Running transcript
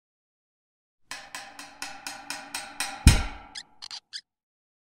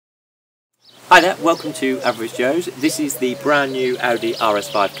Hi there, welcome to Average Joe's. This is the brand new Audi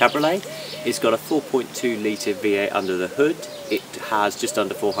RS5 Cabriolet. It's got a 4.2 litre V8 under the hood. It has just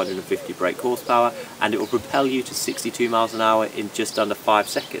under 450 brake horsepower and it will propel you to 62 miles an hour in just under 5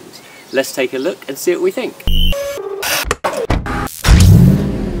 seconds. Let's take a look and see what we think.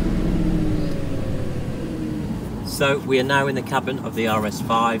 So we are now in the cabin of the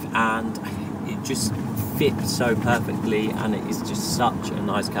RS5 and it just fits so perfectly, and it is just such a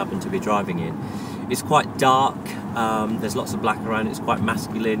nice cabin to be driving in. It's quite dark, there's lots of black around, it's quite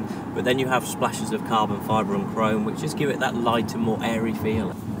masculine, but then you have splashes of carbon fibre and chrome which just give it that lighter, more airy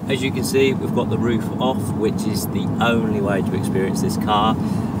feel. As you can see, we've got the roof off, which is the only way to experience this car.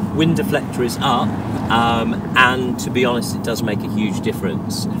 Wind deflector is up, and to be honest it does make a huge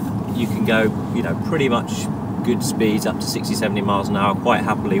difference. You can go, pretty much good speeds up to 60-70 miles an hour quite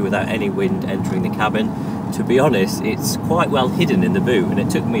happily without any wind entering the cabin. To be honest, it's quite well hidden in the boot, and it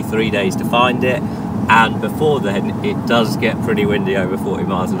took me 3 days to find it, and before then it does get pretty windy over 40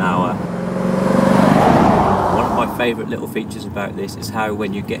 miles an hour. One of my favourite little features about this is how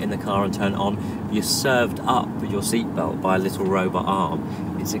when you get in the car and turn it on, you're served up your seatbelt by a little robot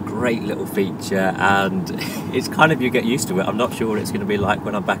arm. It's a great little feature, and it's kind of, you get used to it. I'm not sure what it's going to be like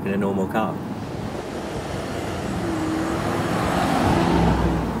when I'm back in a normal car.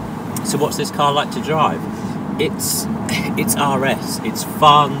 So what's this car like to drive? It's RS, it's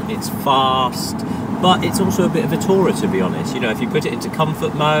fun, it's fast, but it's also a bit of a tourer, to be honest. If you put it into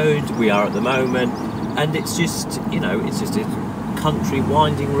comfort mode, we are at the moment, and it's just, it's just a country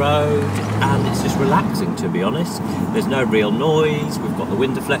winding road, and it's just relaxing, to be honest. There's no real noise, we've got the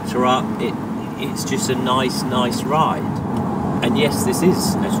wind deflector up, it's just a nice ride. And yes, this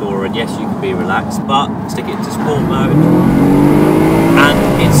is a tourer, and yes, you can be relaxed, but stick it into sport mode,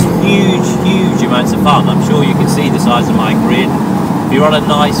 and it's huge amounts of fun. I'm sure you can see the size of my grid. If you're on a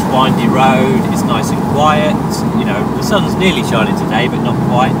nice windy road, it's nice and quiet. The sun's nearly shining today, but not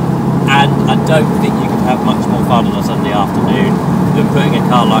quite. And I don't think you could have much more fun on a Sunday afternoon than putting a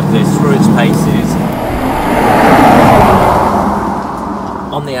car like this through its paces.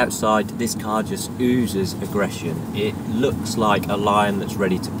 On the outside, this car just oozes aggression. It looks like a lion that's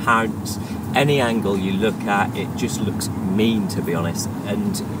ready to pounce. Any angle you look at, it just looks mean, to be honest,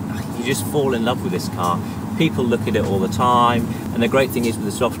 and you just fall in love with this car. People look at it all the time, and the great thing is with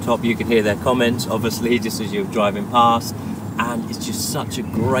the soft top, you can hear their comments, obviously, just as you're driving past, and it's just such a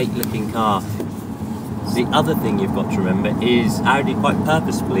great looking car. The other thing you've got to remember is Audi quite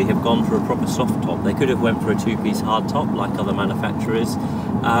purposefully have gone for a proper soft top. They could have went for a two-piece hard top like other manufacturers,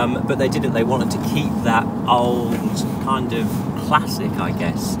 but they didn't. They wanted to keep that old kind of classic, I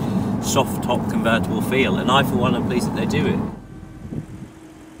guess, soft top convertible feel, and I for one am pleased that they do it.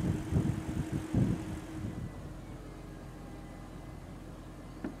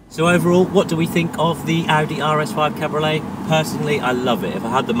 So overall, what do we think of the Audi RS5 Cabriolet? Personally, I love it. If I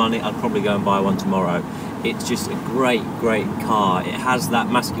had the money, I'd probably go and buy one tomorrow. It's just a great car. It has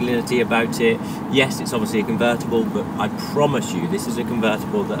that masculinity about it. Yes, it's obviously a convertible, but I promise you, this is a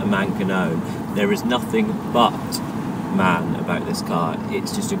convertible that a man can own. There is nothing but man about this car.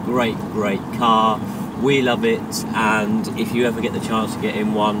 It's just a great car. We love it, and if you ever get the chance to get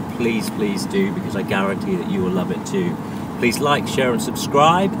in one, please do, because I guarantee that you will love it too. Please like, share and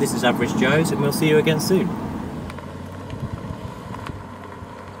subscribe. This is Average Joe's, and we'll see you again soon.